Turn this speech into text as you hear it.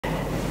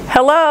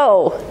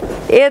Hello,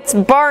 it's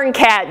Barn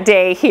Cat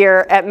Day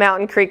here at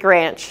Mountain Creek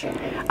Ranch.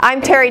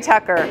 I'm Terry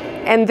Tucker,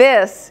 and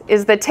this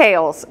is the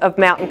Tales of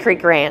Mountain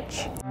Creek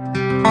Ranch.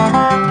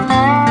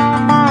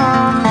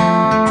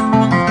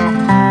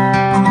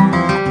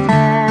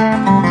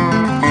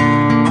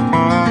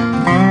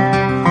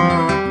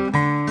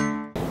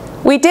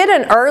 We did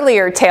an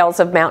earlier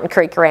Tales of Mountain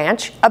Creek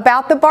Ranch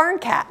about the barn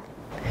cat,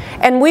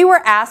 and we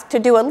were asked to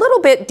do a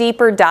little bit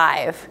deeper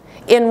dive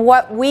in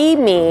what we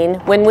mean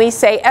when we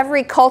say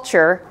every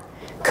culture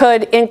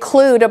could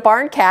include a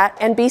barn cat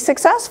and be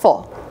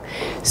successful.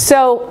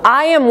 So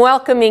I am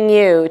welcoming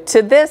you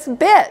to this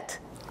bit,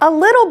 a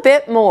little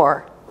bit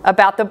more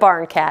about the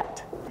barn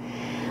cat.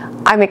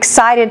 I'm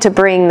excited to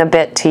bring the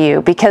bit to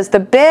you because the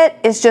bit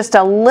is just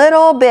a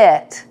little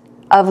bit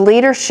of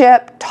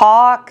leadership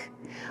talk,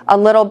 a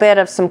little bit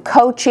of some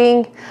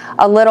coaching,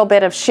 a little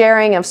bit of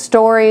sharing of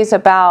stories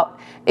about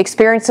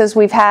experiences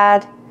we've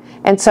had.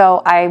 And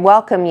so I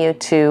welcome you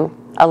to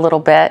a little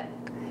bit,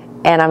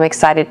 and I'm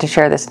excited to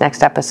share this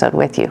next episode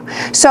with you.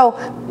 So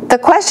the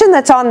question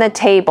that's on the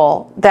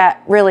table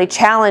that really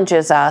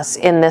challenges us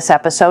in this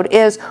episode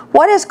is,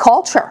 what is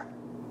culture?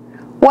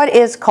 What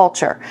is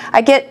culture?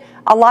 I get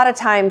a lot of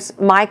times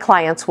my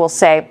clients will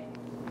say,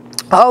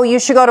 oh, you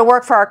should go to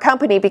work for our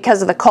company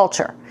because of the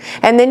culture.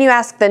 And then you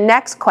ask the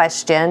next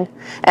question,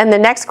 and the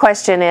next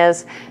question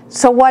is,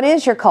 so what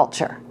is your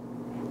culture?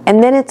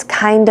 And then it's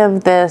kind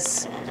of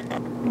this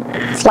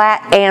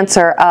flat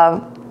answer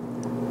of,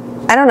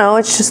 I don't know,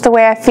 it's just the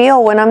way I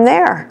feel when I'm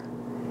there.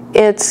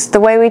 It's the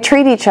way we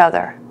treat each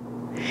other.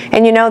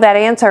 And you know, that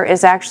answer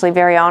is actually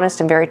very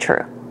honest and very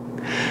true.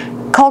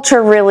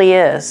 Culture really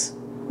is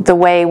the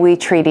way we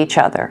treat each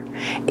other.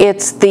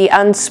 It's the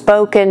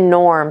unspoken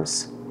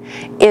norms.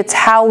 It's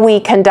how we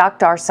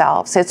conduct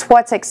ourselves. It's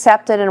what's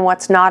accepted and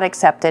what's not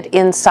accepted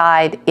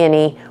inside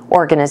any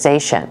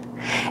organization.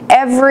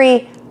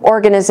 Every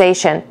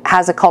organization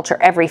has a culture.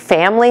 Every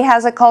family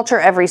has a culture.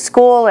 Every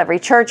school, every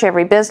church,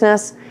 every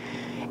business.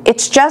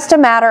 It's just a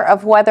matter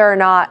of whether or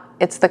not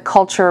it's the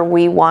culture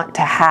we want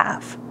to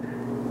have.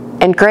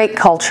 And great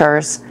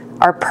cultures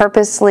are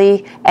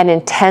purposely and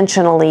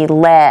intentionally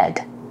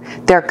led.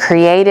 They're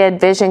created,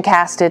 vision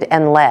casted,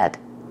 and led.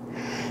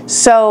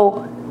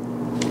 So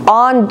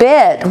on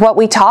BIT, what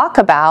we talk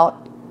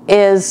about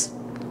is,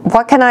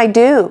 what can I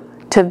do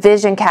to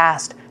vision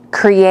cast,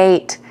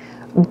 create,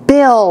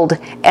 build,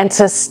 and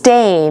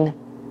sustain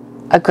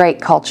a great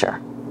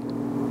culture?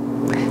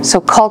 So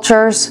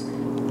cultures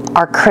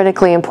are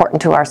critically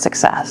important to our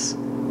success.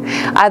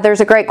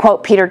 There's a great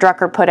quote Peter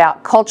Drucker put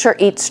out, culture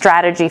eats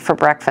strategy for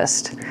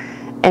breakfast.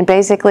 And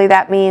basically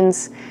that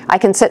means I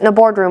can sit in a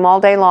boardroom all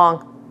day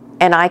long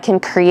and I can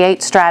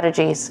create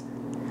strategies,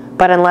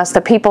 but unless the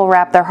people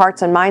wrap their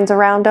hearts and minds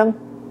around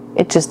them,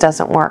 it just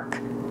doesn't work.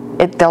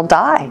 They'll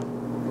die.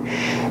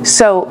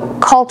 So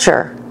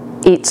culture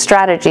eats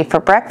strategy for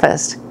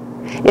breakfast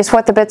is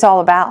what the bit's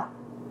all about.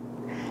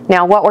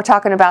 Now, what we're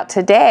talking about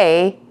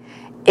today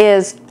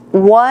is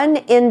one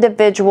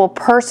individual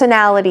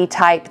personality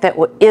type that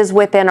is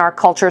within our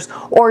cultures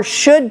or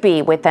should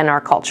be within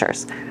our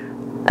cultures.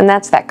 And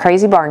that's that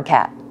crazy barn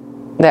cat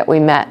that we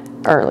met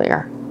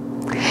earlier.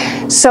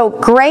 So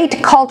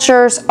great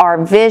cultures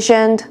are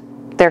visioned,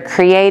 they're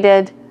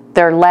created,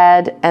 they're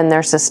led, and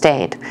they're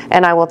sustained.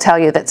 And I will tell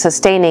you that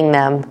sustaining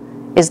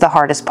them is the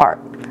hardest part.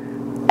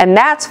 And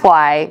that's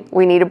why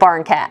we need a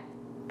barn cat,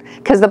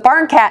 because the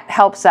barn cat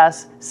helps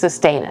us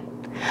sustain it.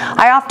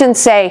 I often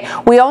say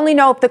we only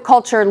know if the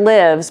culture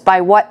lives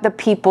by what the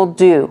people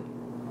do,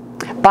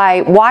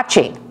 by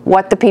watching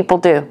what the people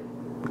do.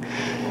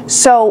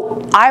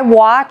 So I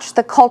watch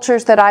the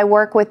cultures that I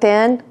work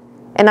within,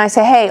 and I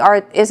say,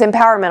 hey, is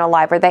empowerment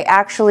alive? Are they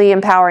actually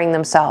empowering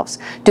themselves?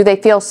 Do they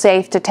feel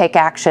safe to take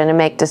action and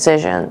make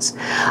decisions?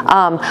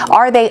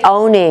 Are they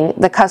owning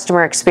the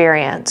customer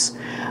experience?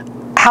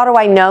 How do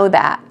I know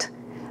that?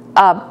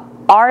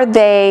 Are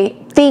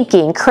they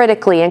thinking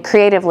critically and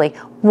creatively?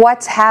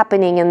 What's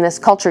happening in this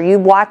culture? You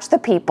watch the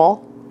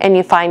people and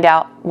you find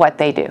out what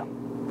they do.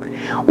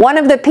 One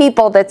of the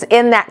people that's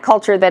in that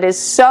culture that is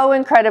so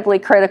incredibly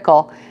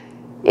critical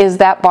is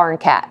that barn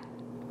cat.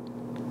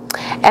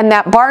 And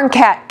that barn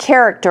cat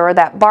character, or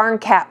that barn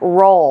cat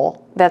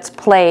role that's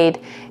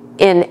played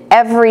in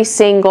every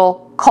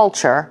single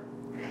culture,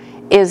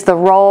 is the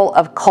role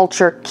of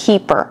culture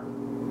keeper.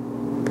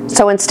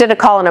 So instead of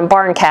calling them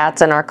barn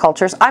cats in our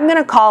cultures, I'm going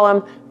to call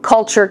them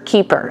culture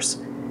keepers,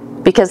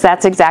 because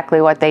that's exactly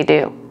what they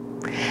do.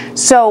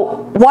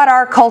 So what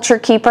are culture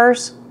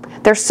keepers?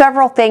 There's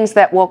several things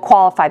that will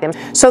qualify them.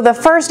 So the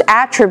first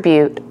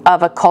attribute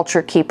of a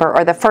culture keeper,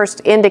 or the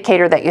first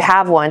indicator that you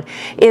have one,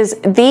 is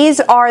these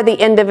are the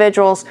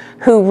individuals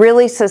who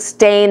really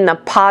sustain the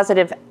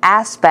positive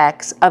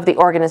aspects of the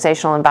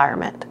organizational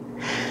environment.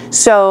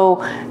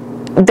 So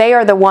they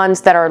are the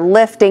ones that are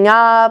lifting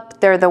up,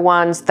 they're the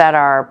ones that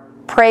are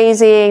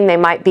praising, they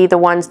might be the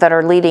ones that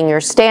are leading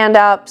your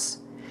stand-ups.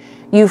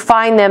 You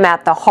find them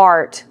at the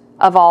heart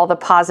of all the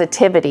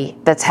positivity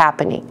that's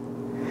happening.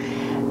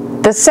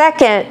 The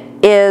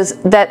second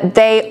is that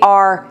they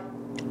are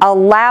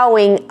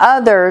allowing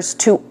others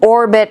to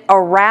orbit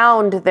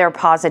around their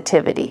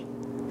positivity.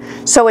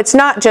 So it's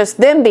not just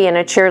them being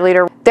a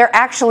cheerleader, they're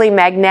actually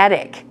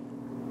magnetic.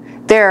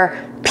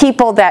 They're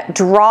people that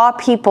draw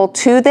people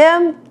to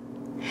them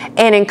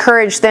and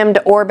encourage them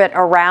to orbit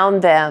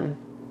around them.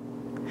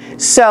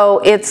 So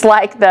it's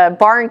like the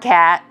barn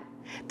cat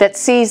that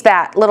sees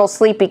that little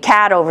sleepy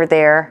cat over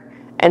there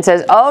and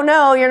says, "Oh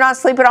no, you're not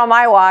sleeping on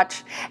my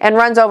watch," and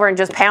runs over and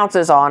just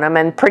pounces on them,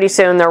 and pretty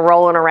soon they're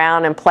rolling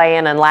around and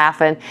playing and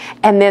laughing.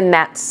 And then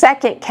that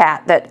second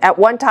cat that at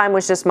one time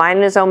was just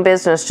minding his own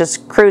business,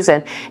 just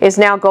cruising, is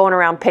now going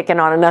around picking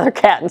on another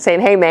cat and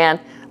saying, "Hey man,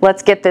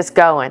 let's get this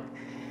going."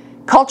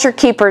 Culture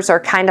keepers are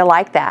kind of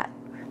like that.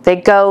 They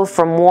go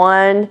from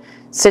one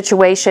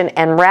situation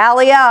and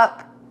rally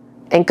up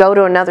and go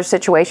to another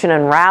situation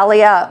and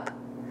rally up,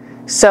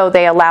 so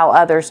they allow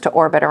others to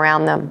orbit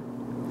around them.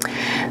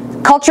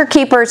 Culture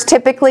keepers,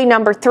 typically,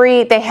 number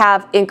 3, they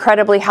have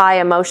incredibly high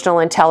emotional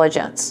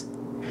intelligence.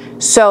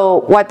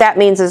 So what that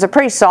means is they're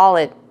pretty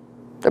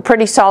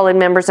solid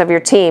members of your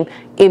team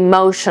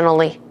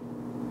emotionally.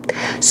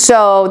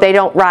 So they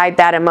don't ride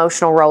that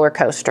emotional roller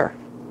coaster.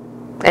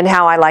 And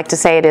how I like to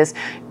say it is,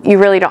 you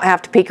really don't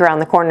have to peek around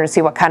the corner and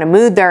see what kind of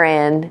mood they're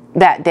in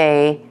that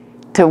day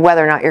to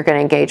whether or not you're going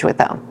to engage with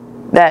them.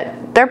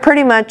 That they're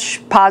pretty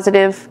much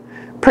positive,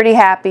 pretty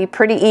happy,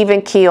 pretty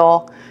even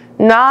keel,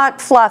 not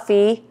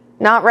fluffy,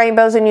 not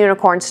rainbows and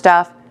unicorn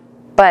stuff,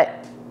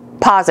 but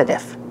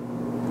positive.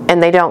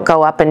 And they don't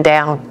go up and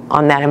down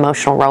on that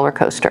emotional roller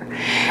coaster.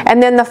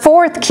 And then the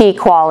 4th key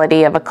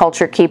quality of a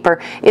culture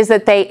keeper is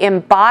that they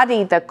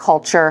embody the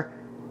culture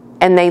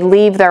and they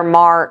leave their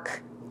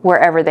mark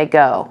wherever they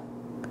go.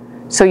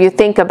 So you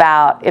think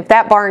about if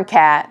that barn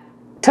cat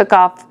took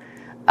off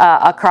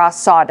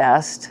across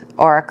sawdust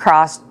or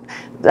across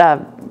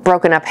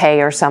broken up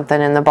hay or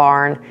something in the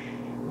barn,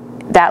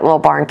 that little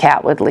barn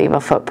cat would leave a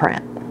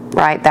footprint,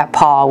 right? That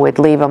paw would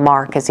leave a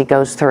mark as he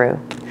goes through.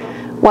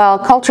 Well,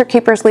 culture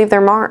keepers leave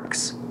their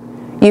marks.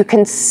 You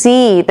can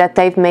see that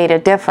they've made a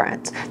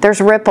difference. There's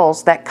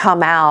ripples that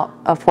come out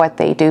of what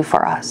they do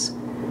for us.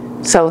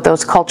 So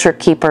those culture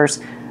keepers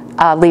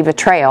leave a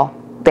trail,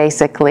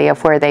 basically,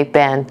 of where they've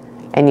been,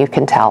 and you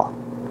can tell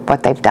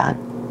what they've done.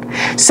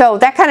 So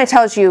that kind of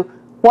tells you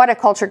what a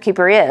culture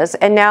keeper is.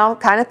 And now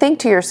kind of think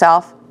to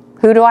yourself,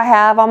 who do I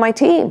have on my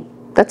team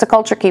that's a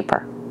culture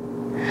keeper?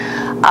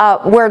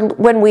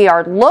 When we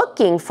are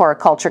looking for a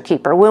culture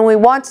keeper, when we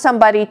want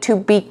somebody to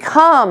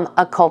become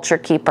a culture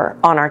keeper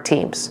on our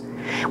teams,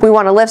 we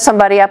want to lift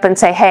somebody up and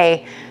say,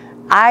 "Hey,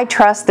 I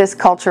trust this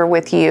culture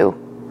with you.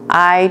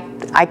 I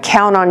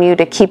count on you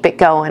to keep it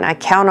going. I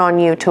count on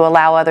you to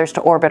allow others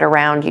to orbit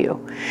around you."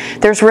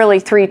 There's really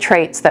 3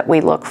 traits that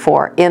we look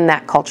for in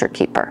that culture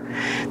keeper.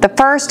 The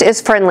first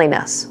is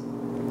friendliness.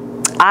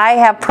 I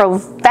have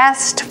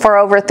professed for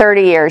over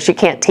 30 years you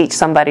can't teach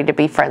somebody to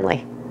be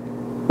friendly.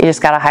 You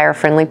just got to hire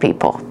friendly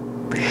people.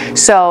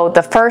 So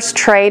the first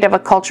trait of a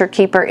culture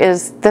keeper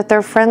is that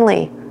they're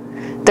friendly.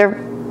 They're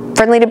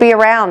friendly to be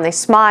around. They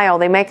smile.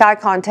 They make eye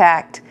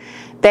contact.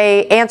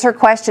 They answer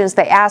questions.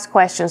 They ask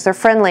questions. They're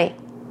friendly.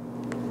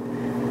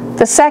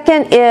 The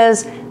second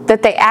is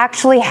that they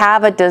actually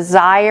have a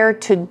desire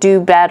to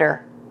do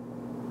better.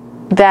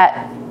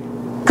 That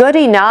good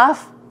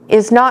enough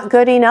is not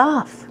good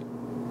enough.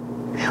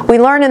 We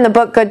learn in the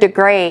book Good to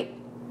Great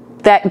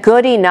that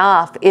good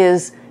enough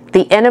is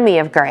the enemy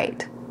of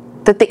great.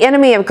 That the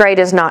enemy of great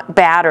is not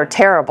bad or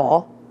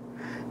terrible.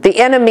 The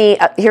enemy,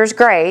 here's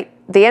great,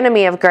 the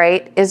enemy of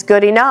great is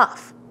good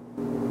enough.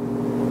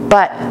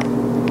 But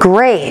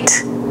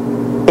great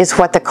is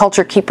what the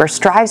culture keeper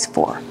strives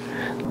for.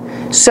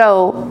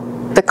 So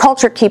the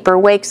culture keeper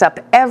wakes up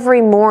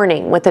every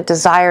morning with a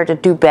desire to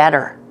do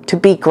better, to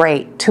be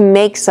great, to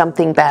make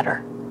something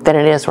better than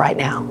it is right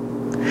now.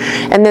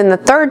 And then the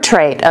third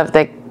trait of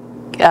the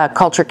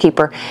culture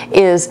keeper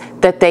is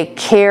that they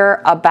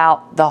care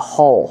about the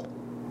whole.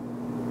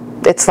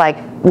 It's like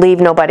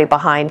leave nobody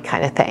behind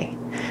kind of thing.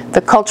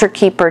 The culture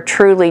keeper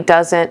truly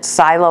doesn't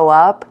silo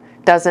up,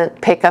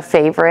 doesn't pick a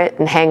favorite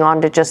and hang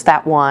on to just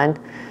that one.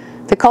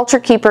 The culture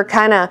keeper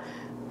kind of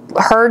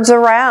herds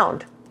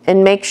around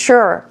and makes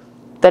sure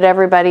that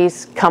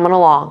everybody's coming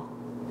along,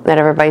 that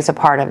everybody's a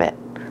part of it,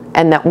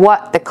 and that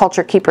what the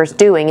culture keeper's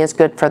doing is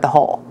good for the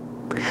whole.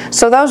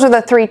 So those are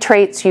the 3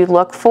 traits you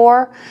look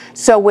for.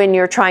 So when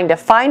you're trying to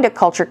find a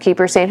culture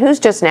keeper, saying who's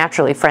just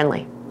naturally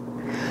friendly,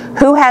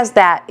 who has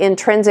that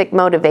intrinsic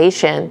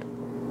motivation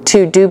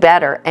to do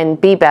better and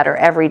be better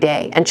every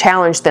day and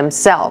challenge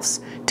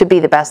themselves to be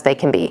the best they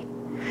can be.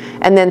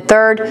 And then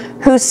third,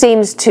 who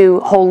seems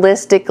to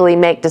holistically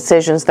make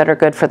decisions that are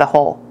good for the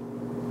whole.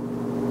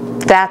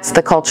 That's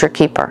the culture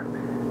keeper.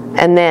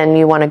 And then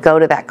you want to go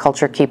to that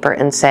culture keeper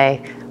and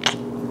say,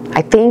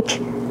 I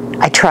think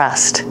I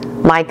trust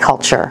my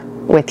culture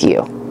with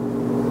you.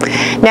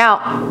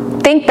 Now,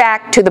 think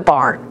back to the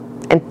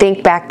barn and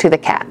think back to the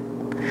cat.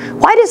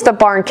 Why does the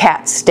barn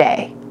cat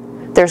stay?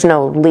 There's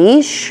no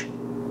leash,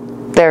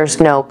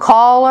 there's no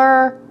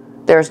collar,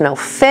 there's no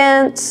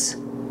fence.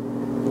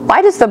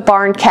 Why does the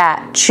barn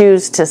cat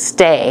choose to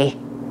stay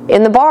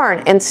in the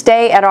barn and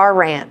stay at our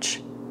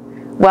ranch?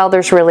 Well,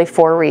 there's really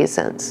 4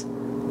 reasons,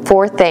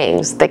 4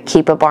 things that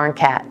keep a barn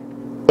cat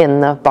in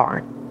the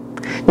barn.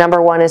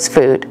 Number 1 is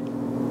food.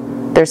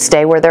 They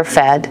stay where they're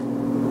fed.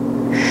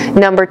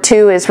 Number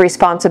 2 is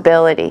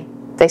responsibility.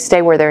 They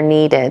stay where they're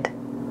needed.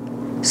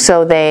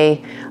 So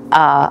they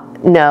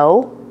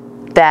know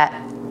that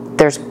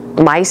there's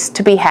mice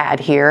to be had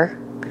here.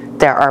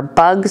 There are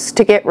bugs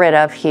to get rid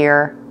of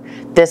here.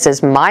 This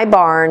is my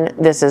barn.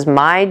 This is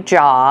my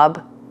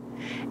job.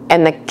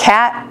 And the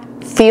cat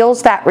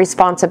feels that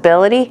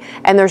responsibility,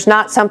 and there's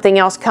not something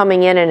else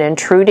coming in and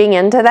intruding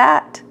into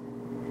that.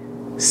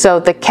 So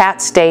the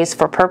cat stays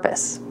for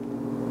purpose.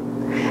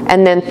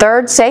 And then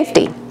third,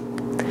 safety.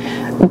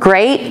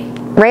 Great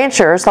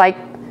ranchers like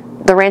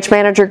the ranch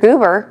manager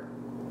Goober,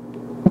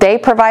 they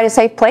provide a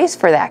safe place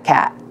for that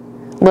cat.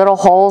 Little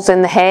holes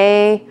in the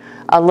hay,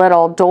 a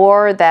little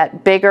door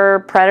that bigger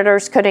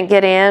predators couldn't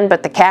get in,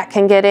 but the cat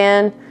can get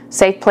in,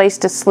 safe place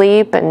to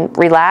sleep and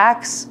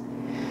relax.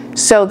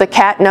 So the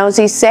cat knows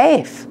he's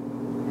safe.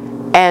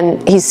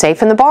 And he's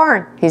safe in the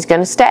barn. He's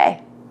going to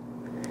stay.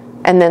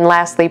 And then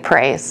lastly,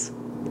 praise.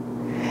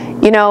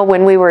 You know,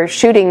 when we were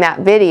shooting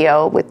that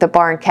video with the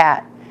barn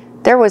cat,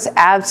 there was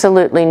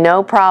absolutely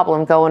no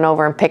problem going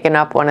over and picking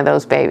up one of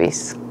those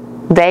babies.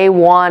 They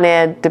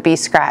wanted to be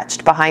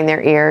scratched behind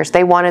their ears.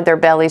 They wanted their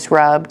bellies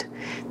rubbed.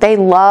 They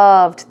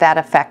loved that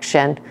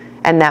affection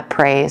and that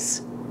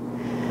praise.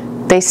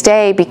 They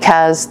stay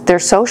because they're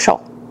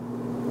social.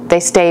 They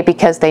stay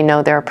because they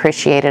know they're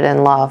appreciated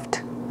and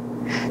loved.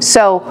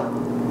 So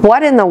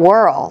what in the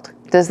world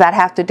does that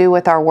have to do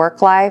with our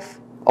work life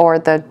or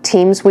the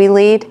teams we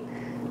lead?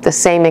 The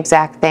same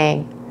exact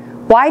thing.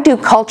 Why do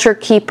culture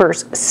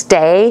keepers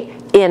stay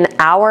in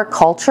our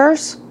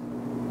cultures?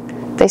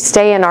 They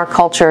stay in our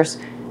cultures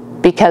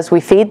because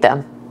we feed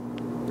them.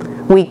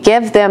 We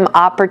give them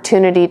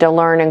opportunity to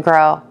learn and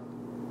grow.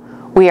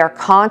 We are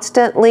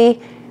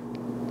constantly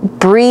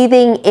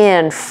breathing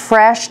in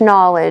fresh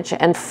knowledge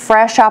and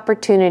fresh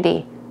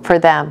opportunity for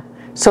them.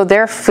 So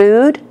their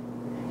food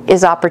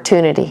is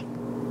opportunity.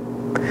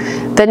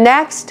 The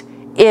next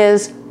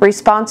is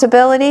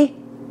responsibility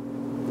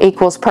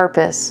equals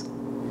purpose.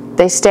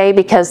 They stay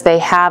because they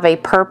have a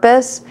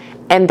purpose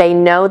and they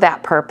know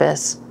that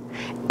purpose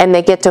and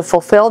they get to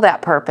fulfill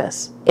that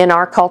purpose in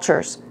our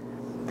cultures.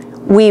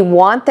 We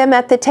want them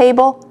at the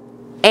table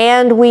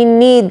and we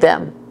need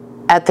them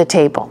at the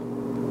table.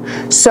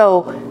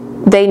 So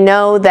they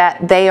know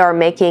that they are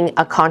making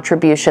a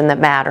contribution that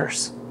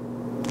matters.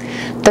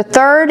 The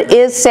third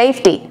is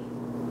safety.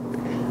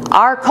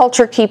 Our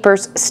culture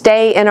keepers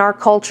stay in our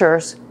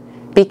cultures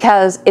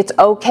because it's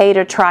okay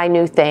to try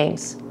new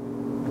things.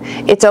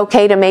 It's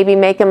okay to maybe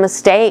make a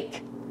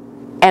mistake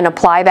and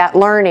apply that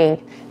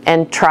learning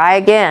and try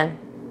again.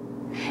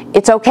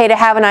 It's okay to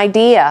have an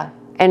idea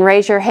and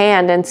raise your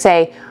hand and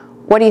say,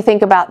 what do you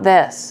think about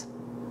this?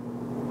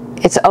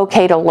 It's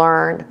okay to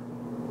learn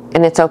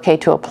and it's okay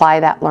to apply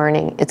that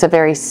learning. It's a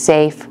very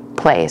safe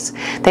place.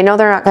 They know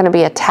they're not going to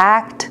be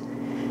attacked.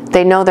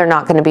 They know they're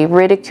not going to be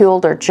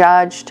ridiculed or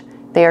judged.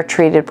 They are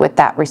treated with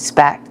that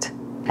respect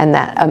and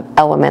that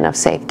element of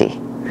safety.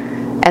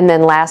 And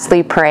then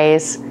lastly,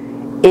 praise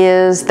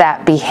is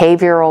that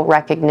behavioral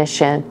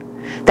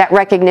recognition. That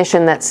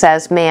recognition that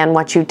says, man,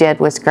 what you did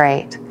was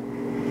great.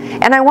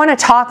 And I want to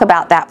talk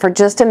about that for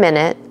just a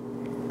minute.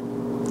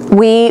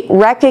 We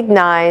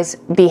recognize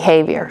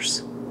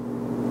behaviors.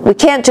 We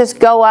can't just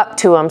go up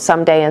to them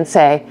someday and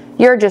say,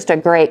 you're just a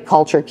great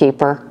culture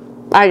keeper.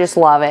 I just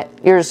love it.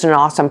 You're just an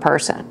awesome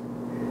person.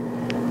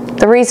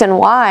 The reason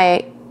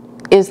why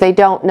is they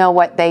don't know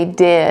what they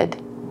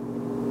did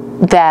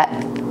that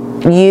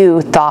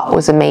you thought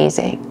was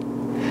amazing.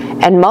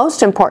 And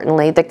most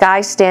importantly, the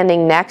guy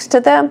standing next to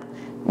them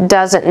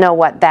doesn't know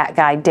what that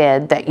guy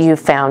did that you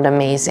found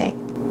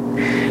amazing.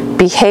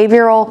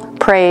 Behavioral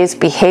praise,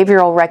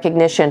 behavioral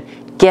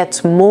recognition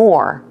gets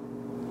more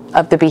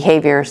of the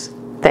behaviors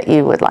that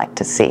you would like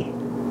to see.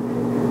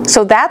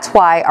 So that's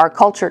why our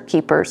culture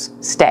keepers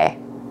stay.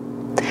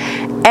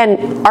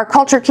 And our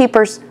culture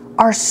keepers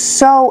are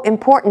so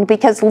important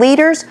because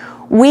leaders,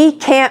 we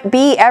can't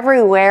be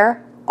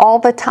everywhere all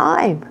the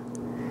time.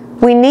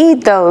 We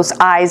need those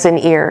eyes and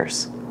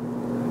ears.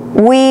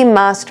 We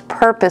must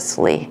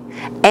purposely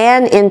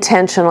and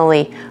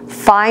intentionally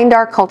find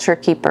our culture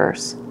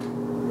keepers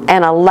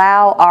and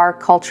allow our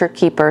culture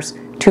keepers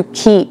to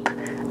keep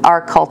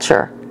our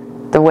culture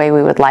the way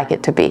we would like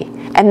it to be.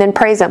 And then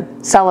praise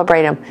them,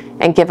 celebrate them,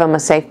 and give them a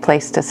safe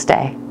place to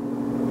stay.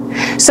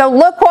 So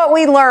look what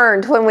we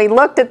learned when we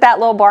looked at that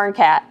little barn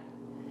cat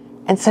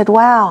and said,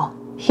 wow,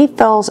 he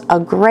fills a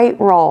great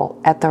role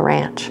at the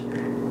ranch.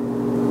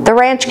 The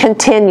ranch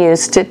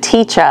continues to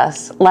teach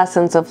us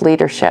lessons of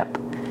leadership,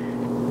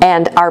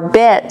 and our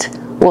bit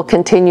will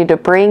continue to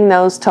bring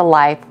those to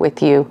life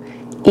with you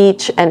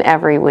each and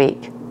every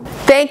week.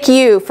 Thank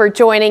you for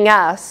joining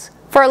us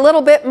for a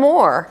little bit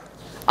more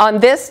on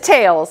this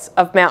Tales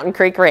of Mountain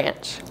Creek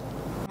Ranch.